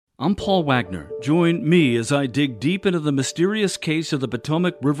I'm Paul Wagner. Join me as I dig deep into the mysterious case of the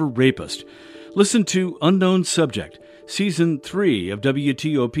Potomac River rapist. Listen to Unknown Subject, Season 3 of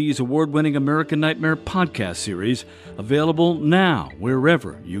WTOP's award-winning American Nightmare podcast series, available now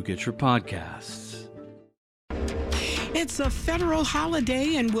wherever you get your podcasts. It's a federal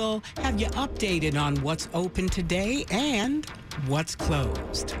holiday, and we'll have you updated on what's open today and what's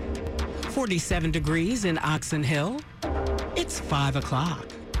closed. 47 degrees in Oxon Hill. It's 5 o'clock.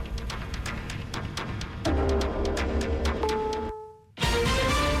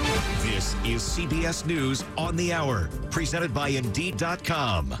 This is CBS News on the Hour, presented by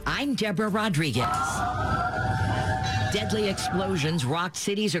Indeed.com. I'm Deborah Rodriguez. Deadly explosions rocked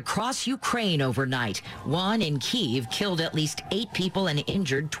cities across Ukraine overnight. One in Kyiv killed at least 8 people and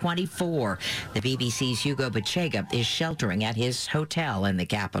injured 24. The BBC's Hugo Bachega is sheltering at his hotel in the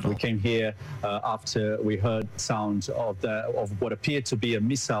capital. We came here after we heard sounds of what appeared to be a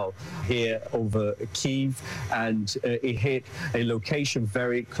missile here over Kyiv, and it hit a location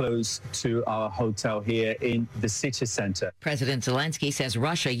very close to our hotel here in the city center. President Zelensky says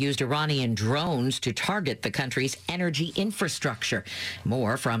Russia used Iranian drones to target the country's energy infrastructure.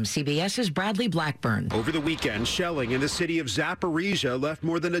 More from CBS's Bradley Blackburn. Over the weekend, shelling in the city of Zaporizhia left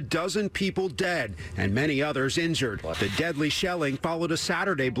more than a dozen people dead and many others injured. The deadly shelling followed a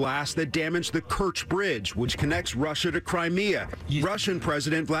Saturday blast that damaged the Kerch Bridge, which connects Russia to Crimea. Russian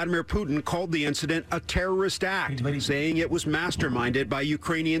President Vladimir Putin called the incident a terrorist act, saying it was masterminded by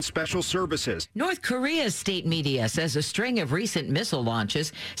Ukrainian special services. North Korea's state media says a string of recent missile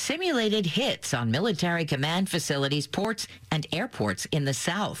launches simulated hits on military command facilities, ports, and airports in the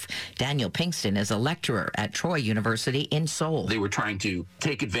south. Daniel Pinkston is a lecturer at Troy University in Seoul. They were trying to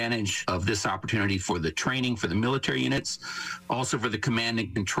take advantage of this opportunity for the training for the military units, also for the command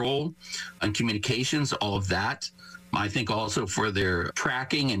and control and communications, all of that. I think also for their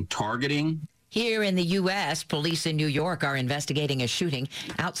tracking and targeting. Here in the U.S., police in New York are investigating a shooting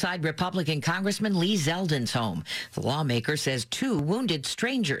outside Republican Congressman Lee Zeldin's home. The lawmaker says 2 wounded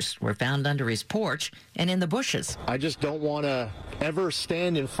strangers were found under his porch and in the bushes. I just don't want to ever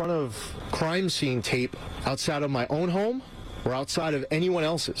stand in front of crime scene tape outside of my own home or outside of anyone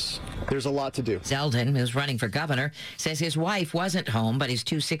else's. There's a lot to do. Zeldin, who's running for governor, says his wife wasn't home, but his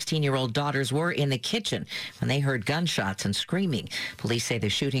 2 16-year-old daughters were in the kitchen when they heard gunshots and screaming. Police say the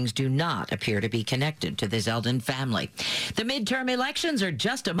shootings do not appear to be connected to the Zeldin family. The midterm elections are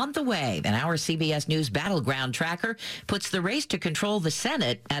just a month away, and our CBS News Battleground Tracker puts the race to control the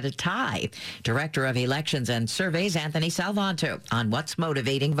Senate at a tie. Director of Elections and Surveys, Anthony Salvanto, on what's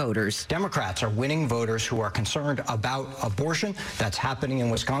motivating voters. Democrats are winning voters who are concerned about abortion. That's happening in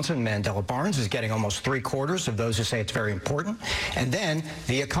Wisconsin. Mandela Barnes is getting almost 3/4 of those who say it's very important. And then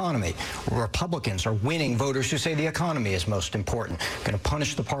the economy. Republicans are winning voters who say the economy is most important. Going to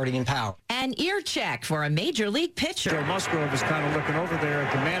punish the party in power. An ear check for a major league pitcher. Joe Musgrove is kind of looking over there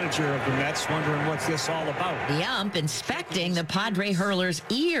at the manager of the Mets, wondering what's this all about. The ump inspecting the Padre hurler's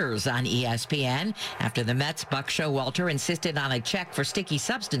ears on ESPN after the Mets' Buck Showalter insisted on a check for sticky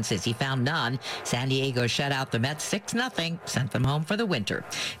substances. He found none. San Diego shut out the Mets 6-0. Sent them home for the winter.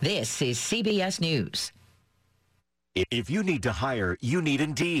 This is CBS News. If you need to hire, you need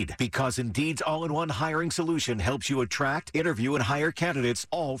Indeed, because Indeed's all-in-one hiring solution helps you attract, interview, and hire candidates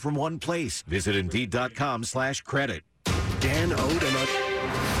all from one place. Visit Indeed.com/credit. Dan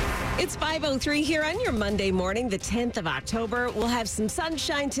Oden. It's 5:03 here on your Monday morning, the 10th of October. We'll have some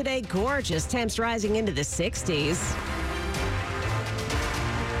sunshine today. Gorgeous temps rising into the 60s.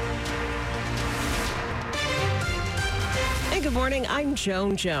 Good morning. I'm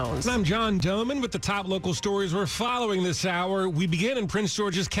Joan Jones. And I'm John Doman with the top local stories we're following this hour. We begin in Prince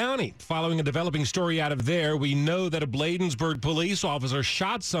George's County. Following a developing story out of there, we know that a Bladensburg police officer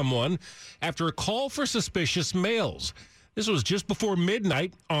shot someone after a call for suspicious males. This was just before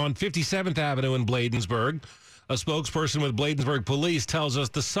midnight on 57th Avenue in Bladensburg. A spokesperson with Bladensburg Police tells us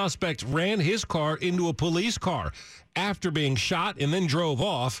the suspect ran his car into a police car after being shot and then drove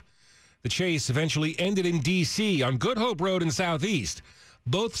off. The chase eventually ended in D.C. on Good Hope Road in Southeast.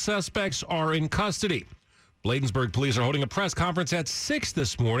 Both suspects are in custody. Bladensburg police are holding a press conference at 6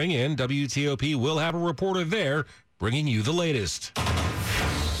 this morning, and WTOP will have a reporter there bringing you the latest.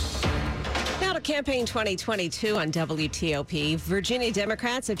 Now to Campaign 2022 on WTOP. Virginia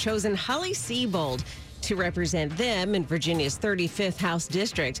Democrats have chosen Holly Seibold to represent them in Virginia's 35th House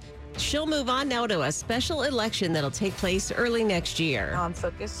District. She'll move on now to a special election that'll take place early next year.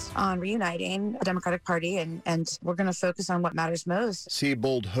 Focus on reuniting the Democratic Party, and we're going to focus on what matters most.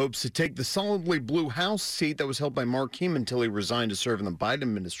 Siebold hopes to take the solidly blue House seat that was held by Mark Keim until he resigned to serve in the Biden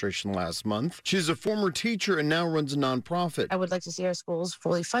administration last month. She's a former teacher and now runs a nonprofit. I would like to see our schools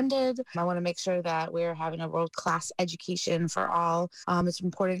fully funded. I want to make sure that we're having a world-class education for all. It's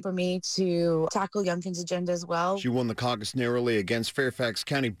important for me to tackle Youngkin's agenda as well. She won the caucus narrowly against Fairfax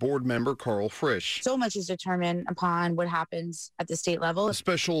County Board member Carl Frisch. So much is determined upon what happens at the state level. A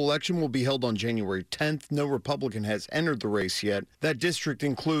special election will be held on January 10th. No Republican has entered the race yet. That district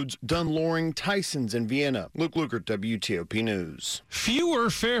includes Dunn-Loring, Tysons, and Vienna. Luke Lukert, WTOP News. Fewer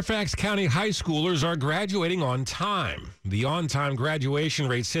Fairfax County high schoolers are graduating on time. The on-time graduation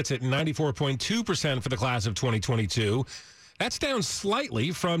rate sits at 94.2% for the class of 2022. That's down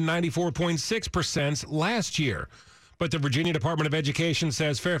slightly from 94.6% last year. But the Virginia Department of Education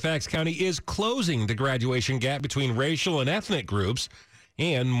says Fairfax County is closing the graduation gap between racial and ethnic groups,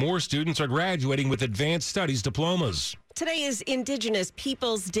 and more students are graduating with advanced studies diplomas. Today is Indigenous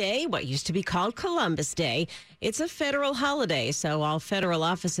Peoples Day, what used to be called Columbus Day. It's a federal holiday, so all federal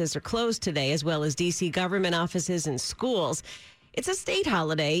offices are closed today, as well as D.C. government offices and schools. It's a state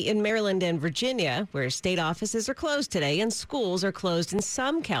holiday in Maryland and Virginia, where state offices are closed today and schools are closed in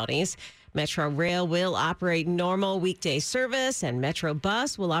some counties. Metro Rail will operate normal weekday service, and Metro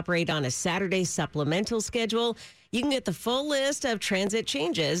Bus will operate on a Saturday supplemental schedule. You can get the full list of transit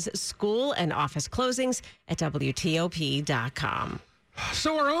changes, school and office closings at WTOP.com.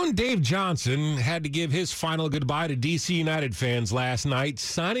 So our own Dave Johnson had to give his final goodbye to D.C. United fans last night,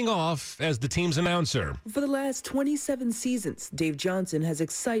 signing off as the team's announcer. For the last 27 seasons, Dave Johnson has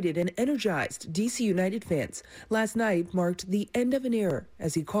excited and energized D.C. United fans. Last night marked the end of an era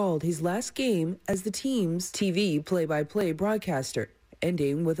as he called his last game as the team's TV play-by-play broadcaster,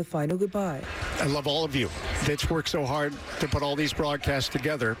 ending with a final goodbye. I love all of you. It's worked so hard to put all these broadcasts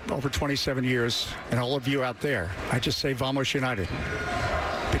together over 27 years, and all of you out there. I just say Vamos United,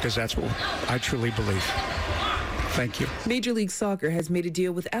 because that's what I truly believe. Thank you. Major League Soccer has made a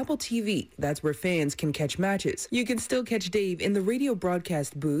deal with Apple TV. That's where fans can catch matches. You can still catch Dave in the radio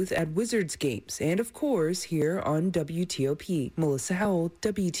broadcast booth at Wizards games, and of course here on WTOP. Melissa Howell,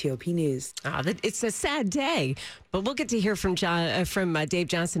 WTOP News. It's a sad day, but we'll get to hear from Dave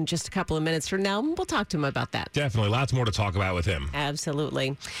Johnson in just a couple of minutes from now. We'll talk to him about that. Definitely. Lots more to talk about with him.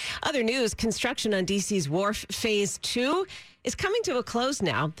 Absolutely. Other news, construction on D.C.'s Wharf Phase 2 is coming to a close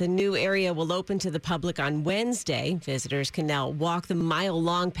now. The new area will open to the public on Wednesday. Visitors can now walk the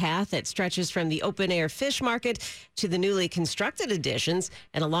mile-long path that stretches from the open-air fish market to the newly constructed additions.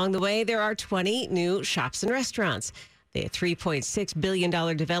 And along the way, there are 20 new shops and restaurants. The $3.6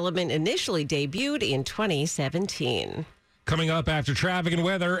 billion development initially debuted in 2017. Coming up after traffic and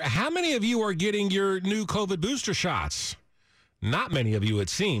weather, how many of you are getting your new COVID booster shots? Not many of you, it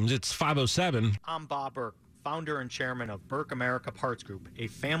seems. It's 5:07. I'm Bob Burke, founder and chairman of Burke America Parts Group, a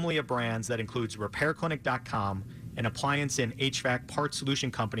family of brands that includes RepairClinic.com, an appliance and HVAC parts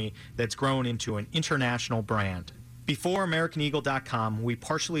solution company that's grown into an international brand. Before AmericanEagle.com, we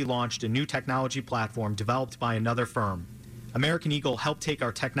partially launched a new technology platform developed by another firm. American Eagle helped take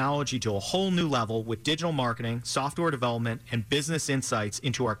our technology to a whole new level with digital marketing, software development, and business insights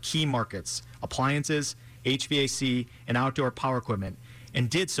into our key markets, appliances, HVAC, and outdoor power equipment, and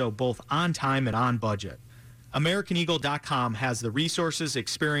did so both on time and on budget. AmericanEagle.com has the resources,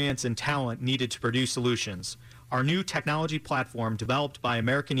 experience, and talent needed to produce solutions. Our new technology platform, developed by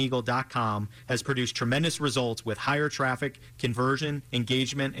AmericanEagle.com, has produced tremendous results with higher traffic, conversion,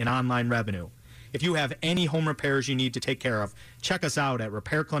 engagement, and online revenue. If you have any home repairs you need to take care of, check us out at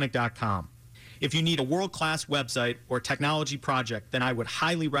RepairClinic.com. If you need a world-class website or technology project, then I would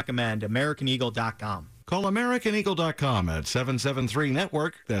highly recommend AmericanEagle.com. Call AmericanEagle.com at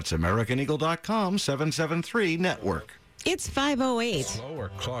 773-NETWORK. That's AmericanEagle.com, 773-NETWORK. It's 5:08. Slow or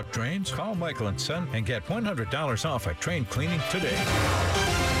clogged drains? Call Michael & Son and get $100 off a drain cleaning today.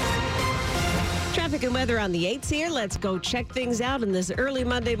 Traffic and weather on the 8s here. Let's go check things out in this early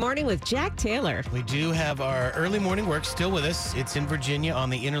Monday morning with Jack Taylor. We do have our early morning work still with us. It's in Virginia on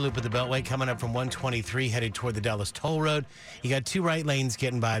the inner loop of the Beltway, coming up from 123 headed toward the Dallas Toll Road. You got two right lanes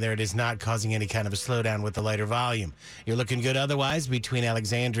getting by there. It is not causing any kind of a slowdown with the lighter volume. You're looking good otherwise between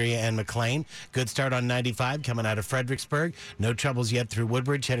Alexandria and McLean. Good start on 95 coming out of Fredericksburg. No troubles yet through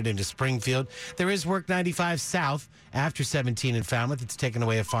Woodbridge headed into Springfield. There is work 95 south after 17 in Falmouth. It's taken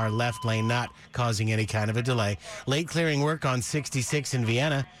away a far left lane, not causing causing any kind of a delay. Late clearing work on 66 in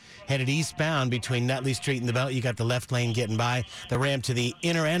Vienna. Headed eastbound between Nutley Street and the Belt. You got the left lane getting by. The ramp to the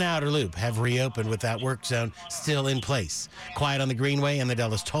inner and outer loop have reopened with that work zone still in place. Quiet on the Greenway and the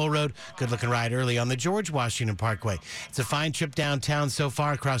Dulles Toll Road. Good looking ride early on the George Washington Parkway. It's a fine trip downtown so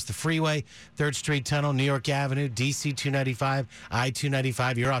far across the freeway. 3rd Street Tunnel, New York Avenue, DC 295,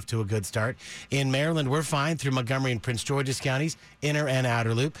 I-295. You're off to a good start. In Maryland, we're fine through Montgomery and Prince George's counties. Inner and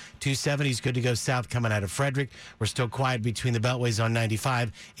outer loop. 270 is good to go south coming out of Frederick. We're still quiet between the beltways on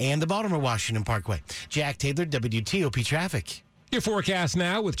 95 and the Baltimore-Washington Parkway. Jack Taylor, WTOP Traffic. Your forecast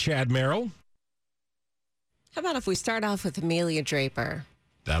now with Chad Merrill. How about if we start off with Amelia Draper?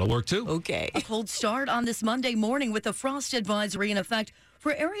 That'll work too. Okay. A cold start on this Monday morning with a frost advisory in effect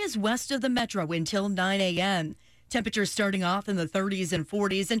for areas west of the metro until 9 a.m. Temperatures starting off in the 30s and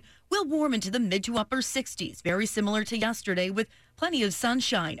 40s and will warm into the mid to upper 60s, very similar to yesterday with plenty of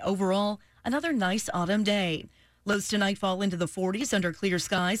sunshine. Overall, another nice autumn day. Lows tonight fall into the 40s under clear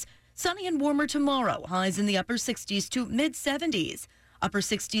skies. Sunny and warmer tomorrow. Highs in the upper 60s to mid 70s. Upper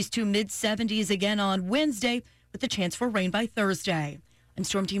 60s to mid 70s again on Wednesday with a chance for rain by Thursday. I'm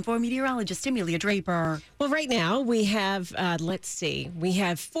Storm Team 4 meteorologist Amelia Draper. Well, right now we have, we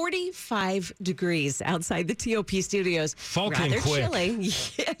have 45 degrees outside the TOP studios. Fall came rather quick. chilly.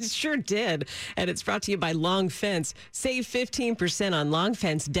 Yeah, it sure did. And it's brought to you by Long Fence. Save 15% on Long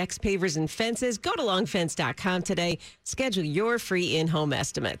Fence decks, pavers, and fences. Go to longfence.com today. Schedule your free in-home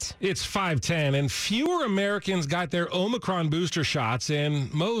estimate. It's 5:10, and fewer Americans got their Omicron booster shots,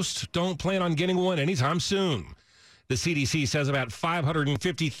 and most don't plan on getting one anytime soon. The CDC says about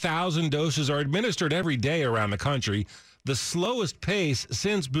 550,000 doses are administered every day around the country, the slowest pace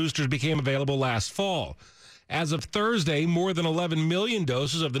since boosters became available last fall. As of Thursday, more than 11 million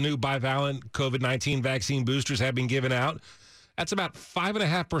doses of the new bivalent COVID-19 vaccine boosters have been given out. That's about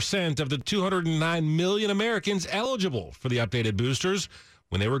 5.5% of the 209 million Americans eligible for the updated boosters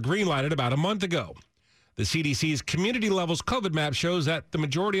when they were green-lighted about a month ago. The CDC's community levels COVID map shows that the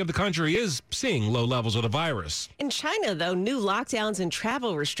majority of the country is seeing low levels of the virus. In China, though, new lockdowns and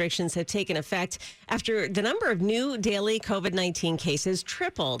travel restrictions have taken effect after the number of new daily COVID-19 cases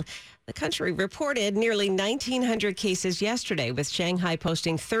tripled. The country reported nearly 1,900 cases yesterday, with Shanghai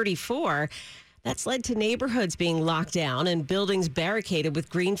posting 34. That's led to neighborhoods being locked down and buildings barricaded with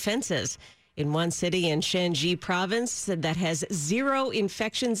green fences. In one city in Shanxi province that has 0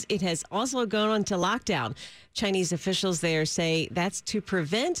 infections, it has also gone into lockdown. Chinese officials there say that's to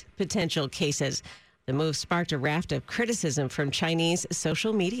prevent potential cases. The move sparked a raft of criticism from Chinese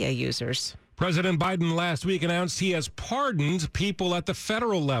social media users. President Biden last week announced he has pardoned people at the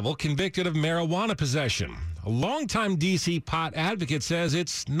federal level convicted of marijuana possession. A longtime D.C. pot advocate says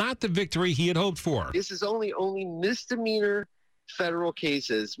it's not the victory he had hoped for. This is only misdemeanor federal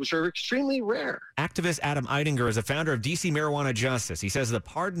cases, which are extremely rare. Activist Adam Eidinger is a founder of DC Marijuana Justice. He says the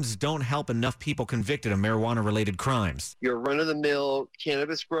pardons don't help enough people convicted of marijuana-related crimes. Your run-of-the-mill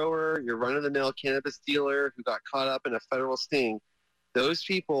cannabis grower, your run-of-the-mill cannabis dealer who got caught up in a federal sting, those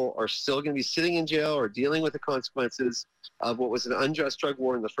people are still going to be sitting in jail or dealing with the consequences of what was an unjust drug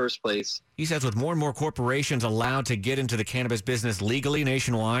war in the first place. He says with more and more corporations allowed to get into the cannabis business legally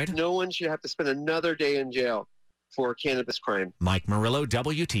nationwide, no one should have to spend another day in jail for cannabis crime. Mike Murillo,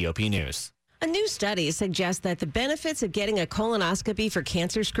 WTOP News. A new study suggests that the benefits of getting a colonoscopy for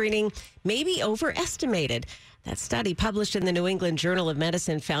cancer screening may be overestimated. That study, published in the New England Journal of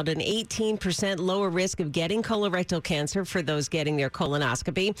Medicine, found an 18% lower risk of getting colorectal cancer for those getting their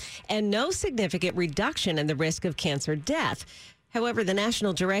colonoscopy, and no significant reduction in the risk of cancer death. However, the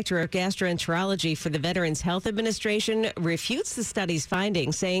National Director of Gastroenterology for the Veterans Health Administration refutes the study's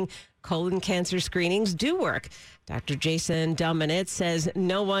findings, saying colon cancer screenings do work. Dr. Jason Dominitz says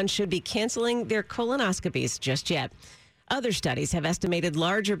no one should be canceling their colonoscopies just yet. Other studies have estimated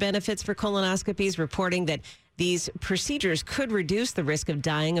larger benefits for colonoscopies, reporting that these procedures could reduce the risk of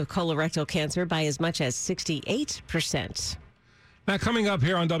dying of colorectal cancer by as much as 68%. Now, coming up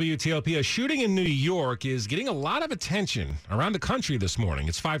here on WTOP, a shooting in New York is getting a lot of attention around the country this morning.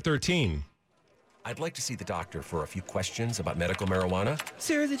 It's 5:13. I'd like to see the doctor for a few questions about medical marijuana.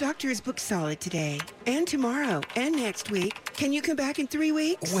 Sir, the doctor is booked solid today and tomorrow and next week. Can you come back in 3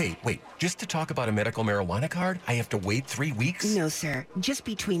 weeks? Wait. Just to talk about a medical marijuana card, I have to wait 3 weeks? No, sir. Just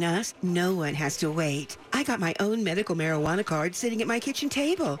between us, no one has to wait. I got my own medical marijuana card sitting at my kitchen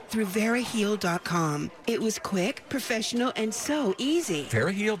table through Veriheal.com. It was quick, professional, and so easy.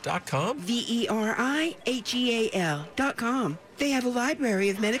 Veriheal.com? Veriheal.com. They have a library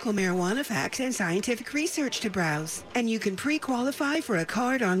of medical marijuana facts and scientific research to browse. And you can pre-qualify for a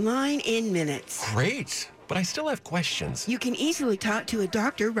card online in minutes. Great. but I still have questions. You can easily talk to a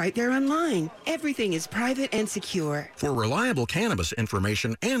doctor right there online. Everything is private and secure. For reliable cannabis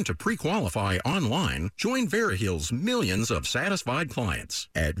information and to pre-qualify online, join Veriheal's millions of satisfied clients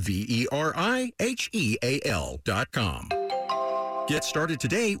at VERIHEAL.com. Get started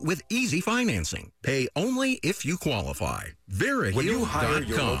today with easy financing. Pay only if you qualify. Veriheal.com. When you hire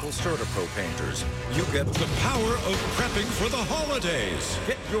your local CertaPro painters, you get the power of prepping for the holidays.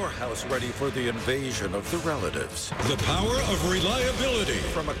 Get your house ready for the invasion of the relatives. The power of reliability.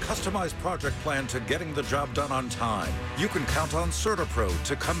 From a customized project plan to getting the job done on time, you can count on CertaPro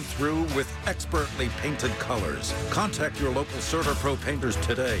to come through with expertly painted colors. Contact your local CertaPro painters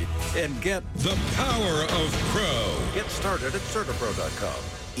today and get the power of Pro. Get started at CertaPro.com.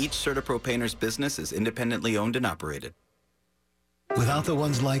 Each CertaPro painter's business is independently owned and operated. Without the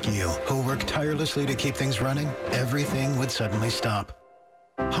ones like you, who work tirelessly to keep things running, everything would suddenly stop.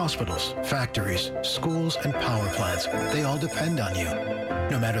 Hospitals, factories, schools, and power plants, they all depend on you.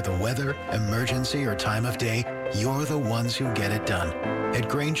 No matter the weather, emergency, or time of day, you're the ones who get it done. At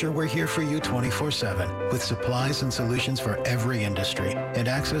Grainger, we're here for you 24/7, with supplies and solutions for every industry, and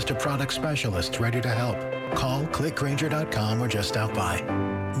access to product specialists ready to help. Call, click Grainger.com, or just stop by.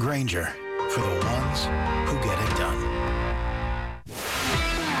 Grainger, for the ones who get it done.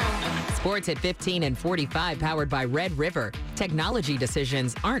 Sports at 15 and 45, powered by Red River. Technology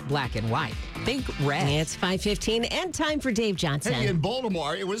decisions aren't black and white. Think red. It's 5:15 and time for Dave Johnson. Hey, in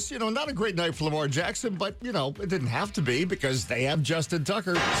Baltimore, it was, not a great night for Lamar Jackson, but, it didn't have to be because they have Justin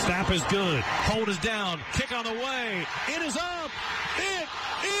Tucker. Snap is good. Hold is down. Kick on the way. It is up. It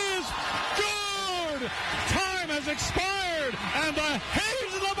is good. Time has expired, and the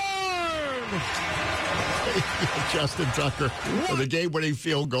hay's in the barn. Justin Tucker for the game-winning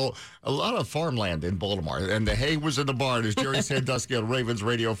field goal. A lot of farmland in Baltimore, and the hay was in the barn, as Jerry Sandusky on Ravens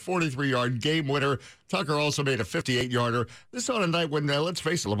Radio, 43-yard game winner. Tucker also made a 58-yarder. This on a night when, let's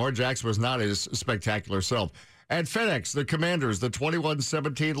face it, Lamar Jackson was not his spectacular self. At FedEx, the Commanders, the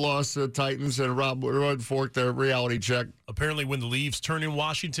 21-17 loss to the Titans, and Rob Woodfork, their reality check. Apparently, when the leaves turn in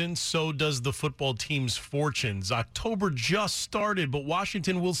Washington, so does the football team's fortunes. October just started, but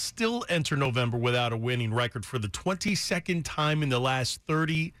Washington will still enter November without a winning record for the 22nd time in the last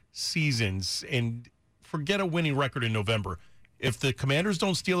 30 seasons. And forget a winning record in November. If the Commanders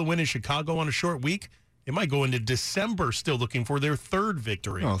don't steal a win in Chicago on a short week, it might go into December still looking for their third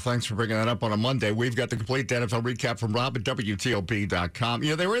victory. Oh, thanks for bringing that up on a Monday. We've got the complete NFL recap from Rob at WTOP.com.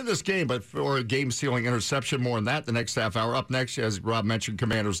 They were in this game, but for a game-sealing interception, more on that the next half hour. Up next, as Rob mentioned,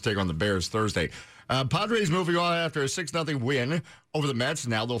 Commanders take on the Bears Thursday. Padres moving on after a 6-0 win over the Mets.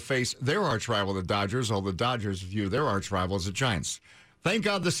 Now they'll face their arch rival, the Dodgers, while the Dodgers view their arch rival as the Giants. Thank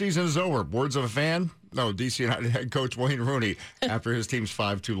God the season is over. Words of a fan? No, D.C. United head coach Wayne Rooney after his team's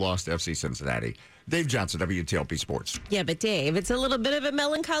 5-2 loss to FC Cincinnati. Dave Johnson, WTOP Sports. Yeah, but Dave, it's a little bit of a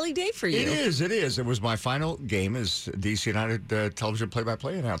melancholy day for you. It is. It was my final game as DC United television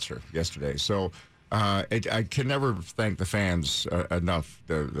play-by-play announcer yesterday. So I can never thank the fans enough,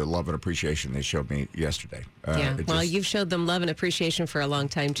 the love and appreciation they showed me yesterday. You've showed them love and appreciation for a long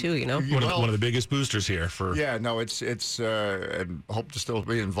time, too, One of the biggest boosters here. It's and hope to still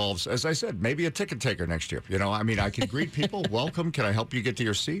be involved. As I said, maybe a ticket taker next year. I can greet people. Welcome. Can I help you get to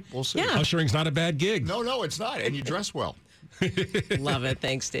your seat? We'll see. Yeah. Ushering's not a bad gig. No, it's not. And you dress well. Love it.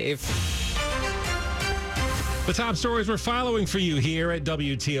 Thanks, Dave. The top stories we're following for you here at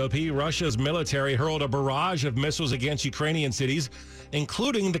WTOP. Russia's military hurled a barrage of missiles against Ukrainian cities,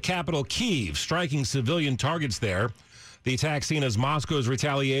 including the capital Kyiv, striking civilian targets there. The attack seen as Moscow's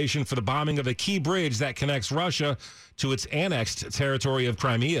retaliation for the bombing of a key bridge that connects Russia to its annexed territory of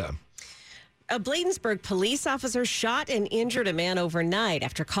Crimea. A Bladensburg police officer shot and injured a man overnight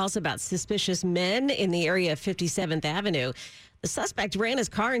after calls about suspicious men in the area of 57th Avenue. The suspect ran his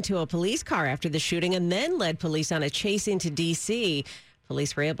car into a police car after the shooting and then led police on a chase into D.C.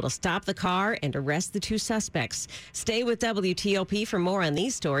 Police were able to stop the car and arrest the two suspects. Stay with WTOP for more on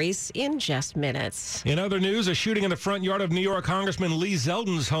these stories in just minutes. In other news, a shooting in the front yard of New York Congressman Lee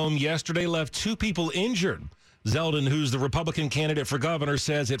Zeldin's home yesterday left two people injured. Zeldin, who's the Republican candidate for governor,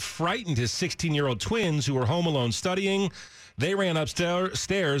 says it frightened his 16-year-old twins who were home alone studying. They ran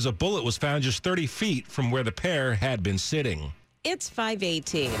upstairs. A bullet was found just 30 feet from where the pair had been sitting. It's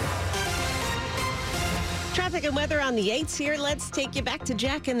 5:18. Traffic and weather on the 8s here. Let's take you back to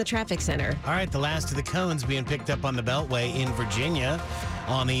Jack in the traffic center. All right, the last of the cones being picked up on the Beltway in Virginia.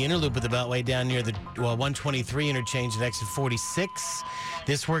 on the inner loop of the Beltway down near the 123 interchange at exit 46.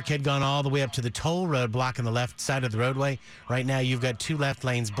 This work had gone all the way up to the toll road, blocking the left side of the roadway. Right now, you've got 2 left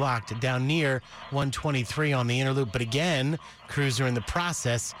lanes blocked down near 123 on the inner loop. But again, crews are in the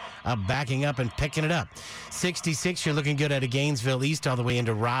process of backing up and picking it up. 66, you're looking good out of Gainesville East all the way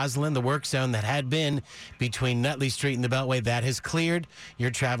into Roslyn. The work zone that had been between Nutley Street and the Beltway, that has cleared. Your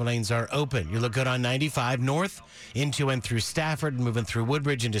travel lanes are open. You look good on 95 north into and through Stafford, moving through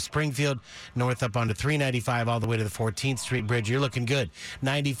Woodbridge into Springfield, north up onto 395 all the way to the 14th Street Bridge. You're looking good.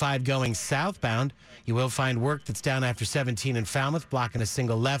 95 going southbound. You will find work that's down after 17 in Falmouth, blocking a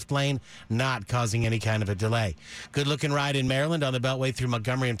single left lane, not causing any kind of a delay. Good-looking ride in Maryland on the Beltway through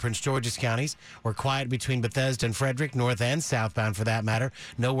Montgomery and Prince George's counties. We're quiet between Bethesda and Frederick, north and southbound for that matter.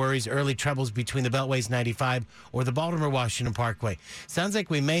 No worries, early troubles between the Beltways 95 or the Baltimore-Washington Parkway. Sounds like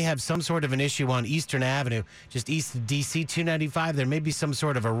we may have some sort of an issue on Eastern Avenue, just east of DC 295. There may be some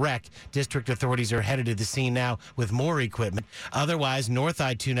sort of a wreck. District authorities are headed to the scene now with more equipment. Otherwise, north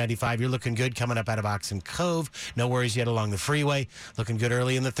I-295, you're looking good coming up out of Oxon Cove. No worries yet along the freeway. Looking good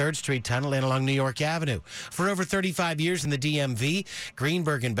early in the 3rd Street Tunnel and along New York Avenue. For over 35 years in the DMV,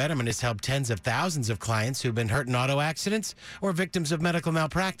 Greenberg and Betterman has helped tens of thousands of clients who've been hurt in auto accidents or victims of medical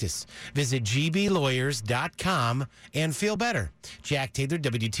malpractice. Visit gblawyers.com and feel better. Jack Taylor,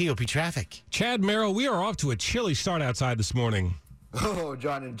 WTOP Traffic. Chad Merrill, we are off to a chilly start outside this morning. Oh,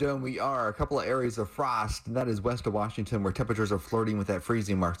 John and Joan, we are. A couple of areas of frost, and that is west of Washington where temperatures are flirting with that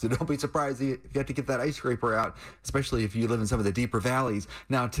freezing mark. So don't be surprised if you have to get that ice scraper out, especially if you live in some of the deeper valleys.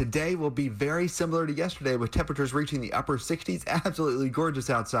 Now, today will be very similar to yesterday with temperatures reaching the upper 60s. Absolutely gorgeous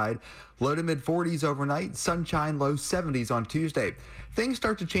outside. Low to mid 40s overnight. Sunshine, low 70s on Tuesday. Things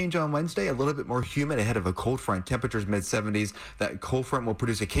start to change on Wednesday, a little bit more humid ahead of a cold front. Temperatures mid-70s. That cold front will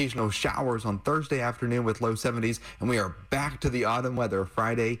produce occasional showers on Thursday afternoon with low 70s, and we are back to the autumn weather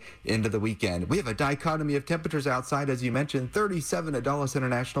Friday into the weekend. We have a dichotomy of temperatures outside, as you mentioned. 37 at Dulles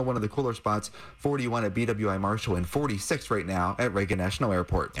International, one of the cooler spots. 41 at BWI Marshall, and 46 right now at Reagan National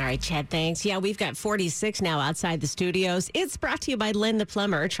Airport. All right, Chad, thanks. Yeah, we've got 46 now outside the studios. It's brought to you by Len the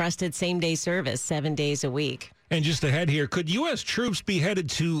Plumber, trusted same-day service 7 days a week. And just ahead here, could U.S. troops be headed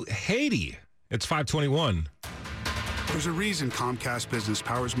to Haiti? It's 521. There's a reason Comcast Business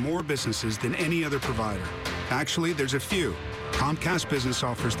powers more businesses than any other provider. Actually, there's a few. Comcast Business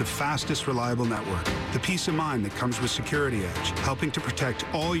offers the fastest, reliable network, the peace of mind that comes with Security Edge, helping to protect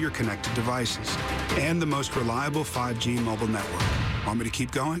all your connected devices, and the most reliable 5G mobile network. Want me to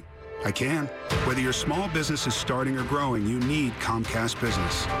keep going? I can. Whether your small business is starting or growing, you need Comcast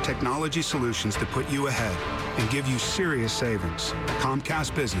Business. Technology solutions that put you ahead and give you serious savings.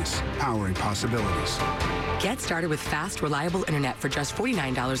 Comcast Business, powering possibilities. Get started with fast, reliable internet for just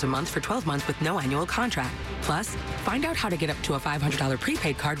 $49 a month for 12 months with no annual contract. Plus, find out how to get up to a $500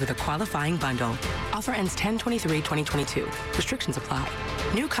 prepaid card with a qualifying bundle. Offer ends 10/23/2022. Restrictions apply.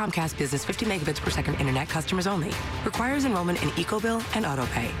 New Comcast Business 50 megabits per second internet customers only. Requires enrollment in EcoBill and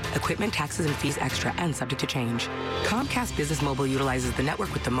AutoPay. Equipment, taxes, and fees extra and subject to change. Comcast Business Mobile utilizes the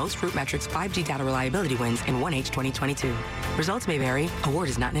network with the most RootMetrics 5G data reliability wins in 1H 2022. Results may vary. Award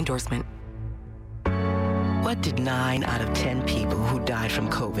is not an endorsement. What did 9 out of 10 people who died from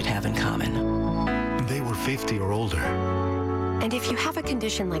COVID have in common? They were 50 or older. And if you have a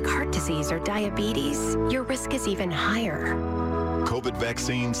condition like heart disease or diabetes, your risk is even higher. COVID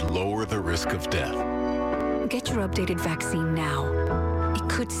vaccines lower the risk of death. Get your updated vaccine now. It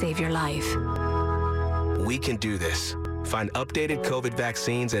could save your life. We can do this. Find updated COVID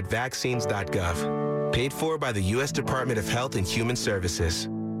vaccines at vaccines.gov. Paid for by the U.S. Department of Health and Human Services.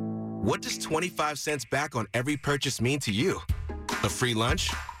 What does 25 cents back on every purchase mean to you? A free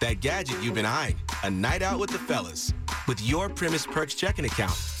lunch? That gadget you've been eyeing? A night out with the fellas? With your Premise Perks checking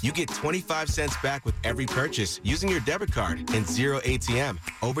account, you get 25 cents back with every purchase using your debit card and zero ATM,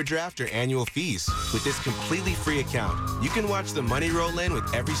 overdraft, or annual fees. With this completely free account, you can watch the money roll in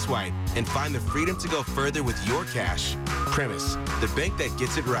with every swipe and find the freedom to go further with your cash. Premise, the bank that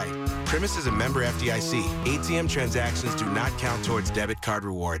gets it right. Premise is a member FDIC. ATM transactions do not count towards debit card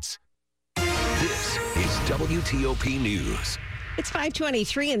rewards. This is WTOP News. It's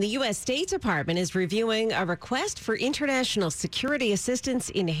 5:23, and the U.S. State Department is reviewing a request for international security assistance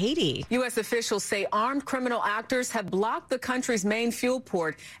in Haiti. U.S. officials say armed criminal actors have blocked the country's main fuel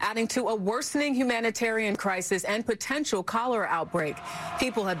port, adding to a worsening humanitarian crisis and potential cholera outbreak.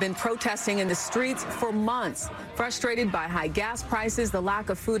 People have been protesting in the streets for months, frustrated by high gas prices, the lack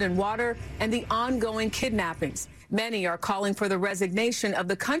of food and water, and the ongoing kidnappings. Many are calling for the resignation of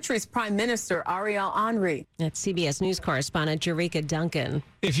the country's Prime Minister, Ariel Henry. That's CBS News correspondent Jerika Duncan.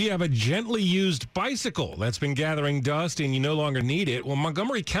 If you have a gently used bicycle that's been gathering dust and you no longer need it, well,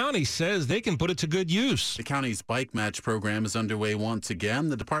 Montgomery County says they can put it to good use. The county's Bike Match program is underway once again.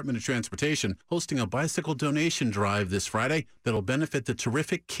 The Department of Transportation hosting a bicycle donation drive this Friday that'll benefit the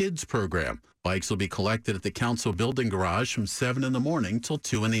Terrific Kids program. Bikes will be collected at the council building garage from 7 in the morning till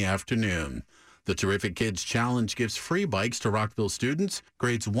 2 in the afternoon. The Terrific Kids Challenge gives free bikes to Rockville students,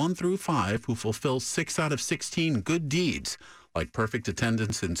 grades 1 through 5, who fulfill 6 out of 16 good deeds, like perfect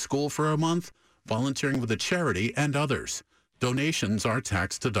attendance in school for a month, volunteering with a charity, and others. Donations are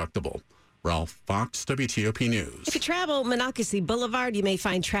tax deductible. Ralph Fox, WTOP News. If you travel Monocacy Boulevard, you may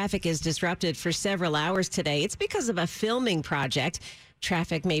find traffic is disrupted for several hours today. It's because of a filming project.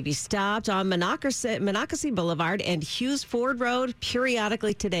 Traffic may be stopped on Monocacy Boulevard and Hughes Ford Road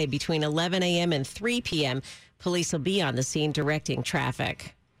periodically today between 11 a.m. and 3 p.m. Police will be on the scene directing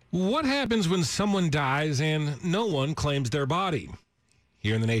traffic. What happens when someone dies and no one claims their body?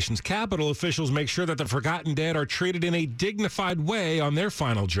 Here in the nation's capital, officials make sure that the forgotten dead are treated in a dignified way on their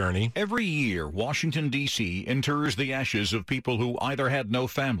final journey. Every year, Washington, D.C. inters the ashes of people who either had no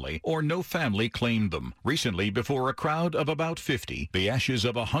family or no family claimed them. Recently, before a crowd of about 50, the ashes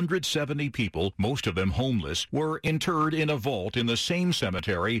of 170 people, most of them homeless, were interred in a vault in the same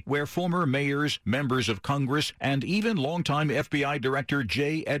cemetery where former mayors, members of Congress, and even longtime FBI Director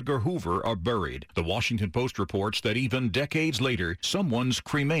J. Edgar Hoover are buried. The Washington Post reports that even decades later, someone's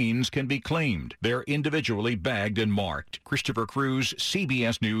cremains can be claimed. They're individually bagged and marked. Christopher Cruz,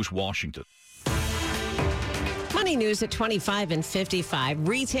 CBS News, Washington. Money news at 25 and 55.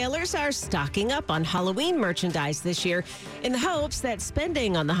 Retailers are stocking up on Halloween merchandise this year in the hopes that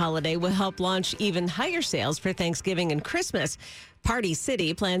spending on the holiday will help launch even higher sales for Thanksgiving and Christmas. Party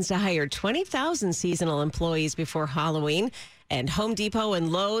City plans to hire 20,000 seasonal employees before Halloween, and Home Depot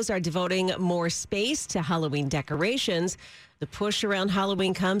and Lowe's are devoting more space to Halloween decorations. The push around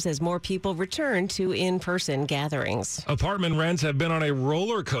Halloween comes as more people return to in-person gatherings. Apartment rents have been on a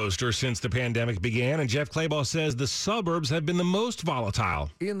roller coaster since the pandemic began, and Jeff Claybaugh says the suburbs have been the most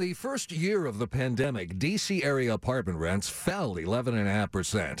volatile. In the first year of the pandemic, D.C. area apartment rents fell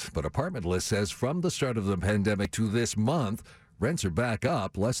 11.5%. But Apartment List says from the start of the pandemic to this month, rents are back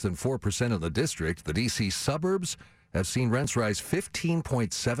up less than 4% in the district. The D.C. suburbs have seen rents rise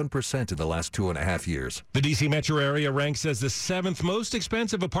 15.7% in the last 2.5 years. The D.C. metro area ranks as the 7th most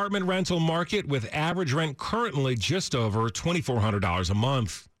expensive apartment rental market, with average rent currently just over $2,400 a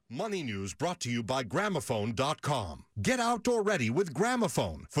month. Money News brought to you by Gramophone.com. Get outdoor ready with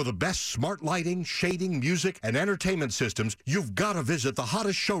Gramophone. For the best smart lighting, shading, music, and entertainment systems, you've got to visit the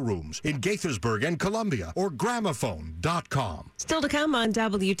hottest showrooms in Gaithersburg and Columbia, or Gramophone.com. Still to come on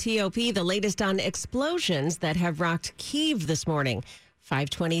WTOP, the latest on explosions that have rocked Kyiv this morning.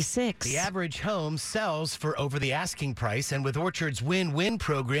 526. The average home sells for over the asking price, and with Orchard's win-win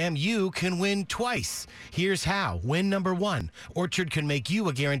program, you can win twice. Here's how. Win number 1. Orchard can make you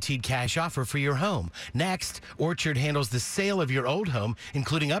a guaranteed cash offer for your home. Next, Orchard handles the sale of your old home,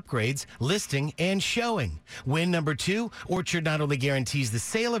 including upgrades, listing, and showing. Win number 2. Orchard not only guarantees the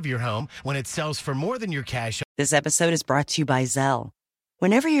sale of your home when it sells for more than your cash. This episode is brought to you by Zelle.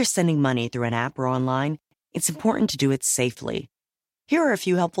 Whenever you're sending money through an app or online, it's important to do it safely. Here are a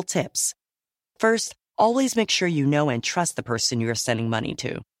few helpful tips. First, always make sure you know and trust the person you are sending money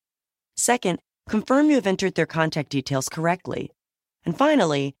to. Second, confirm you have entered their contact details correctly. And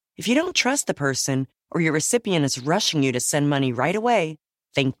finally, if you don't trust the person or your recipient is rushing you to send money right away,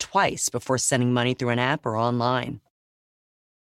 think twice before sending money through an app or online.